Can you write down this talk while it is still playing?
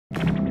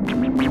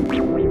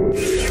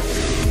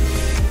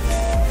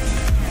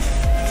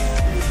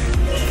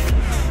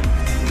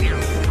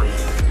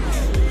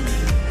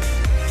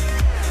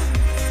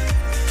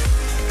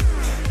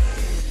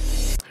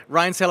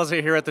Ryan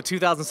Salazar here at the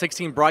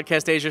 2016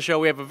 Broadcast Asia show.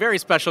 We have a very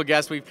special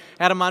guest. We've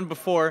had him on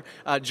before,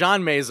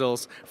 John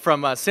Maizels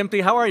from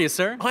SMPTE. How are you,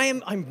 sir?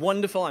 I'm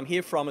wonderful. I'm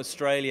here from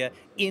Australia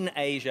in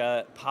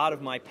Asia, part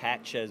of my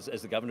patch as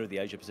the governor of the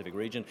Asia Pacific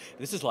region.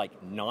 This is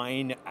like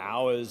 9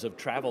 hours of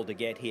travel to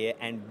get here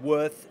and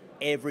worth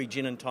every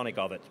gin and tonic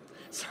of it.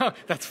 So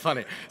that's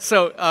funny.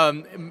 So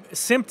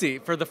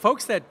SMPTE, for the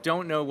folks that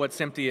don't know what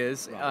SMPTE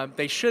is, right.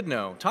 They should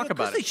know. Talk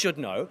about it. They should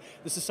know.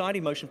 The Society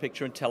of Motion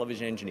Picture and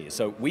Television Engineers.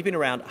 So we've been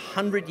around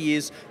 100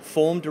 years,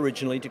 formed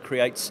originally to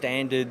create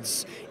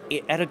standards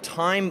at a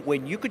time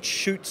when you could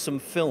shoot some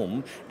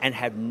film and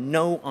have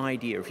no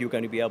idea if you were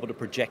going to be able to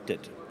project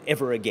it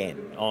ever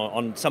again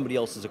on somebody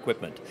else's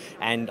equipment.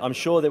 And I'm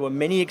sure there were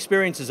many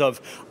experiences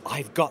of,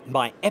 I've got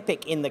my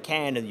epic in the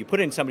can, and you put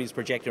it in somebody's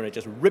projector and it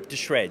just ripped to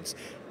shreds.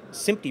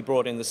 SMPTE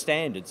brought in the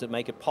standards that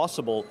make it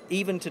possible,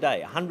 even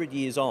today, 100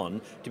 years on,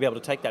 to be able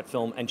to take that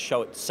film and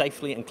show it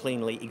safely and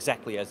cleanly,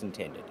 exactly as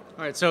intended.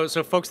 All right, so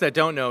folks that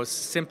don't know,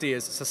 SMPTE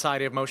is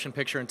Society of Motion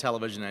Picture and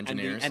Television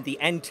Engineers.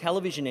 And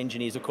television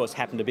engineers, of course,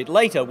 happened a bit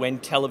later when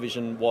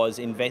television was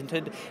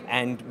invented,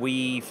 and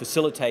we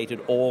facilitated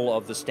all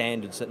of the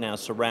standards that now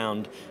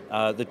surround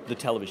the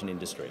television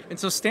industry. And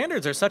so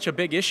standards are such a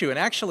big issue, and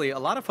actually a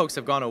lot of folks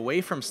have gone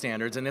away from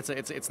standards, and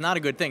it's not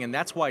a good thing, and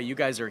that's why you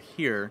guys are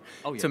here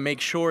to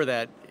make sure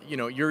that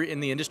you're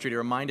in the industry to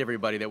remind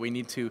everybody that we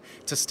need to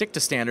stick to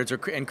standards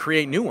and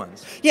create new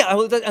ones. Yeah,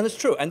 well, and that's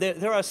true. And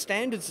there are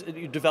standards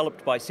developed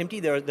by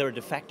SMPTE. There are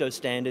de facto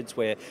standards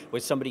where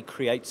somebody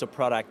creates a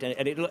product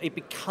and it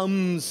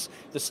becomes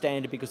the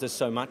standard because there's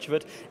so much of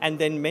it. And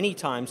then many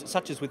times,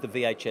 such as with the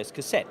VHS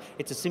cassette,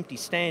 it's a SMPTE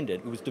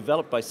standard. It was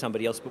developed by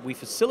somebody else, but we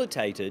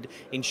facilitated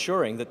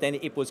ensuring that then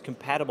it was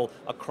compatible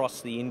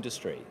across the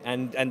industry.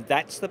 And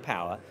that's the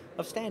power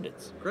of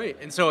standards. Great.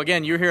 And so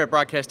again, you're here at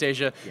Broadcast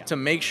Asia to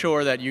make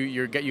sure that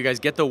you guys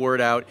get the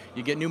word out,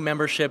 you get new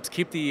memberships,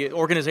 keep the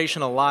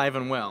organization alive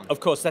and well.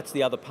 Of course, that's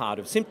the other part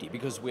of SMPTE,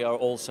 because we are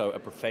also a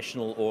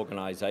professional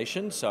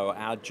organization, so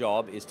our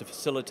job is to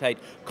facilitate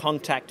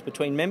contact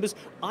between members.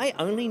 I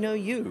only know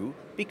you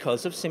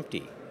because of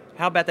SMPTE.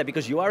 How about that?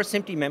 Because you are a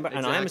SMPTE member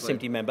and I am a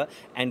SMPTE member,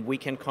 and we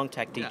can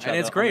contact each other. And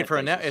it's great for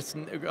it's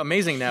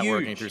amazing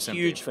networking through SMPTE.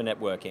 Huge for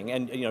networking,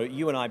 and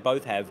you and I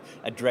both have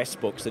address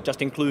books that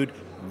just include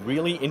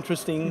really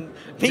interesting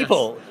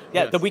people,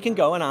 that we can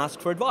go and ask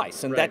for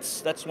advice, and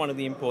that's one of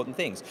the important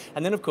things.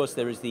 And then of course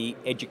there is the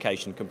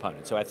education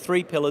component. So our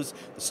 3 pillars: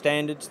 the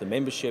standards, the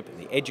membership, and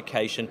the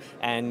education.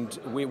 And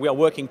we are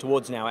working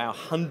towards now our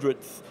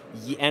 100th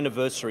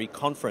anniversary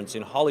conference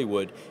in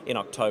Hollywood in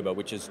October,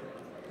 which is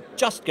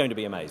just going to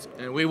be amazing.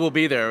 And we will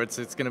be there. It's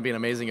going to be an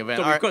amazing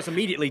event. So we, of course,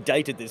 immediely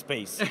dated this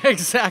piece.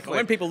 Exactly.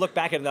 When people look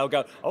back at it, they'll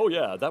go, oh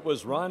yeah, that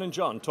was Ryan and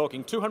John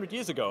talking 200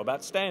 years ago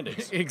about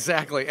standards.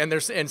 Exactly. And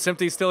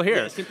SMPTE's still here.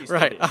 Yeah, SMPTE's still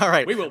here. All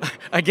right. We will.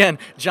 Again,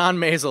 John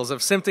Maizels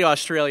of SMPTE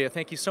Australia,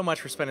 thank you so much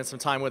for spending some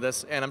time with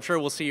us, and I'm sure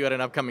we'll see you at an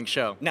upcoming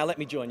show. Now let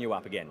me join you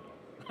up again.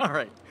 All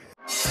right.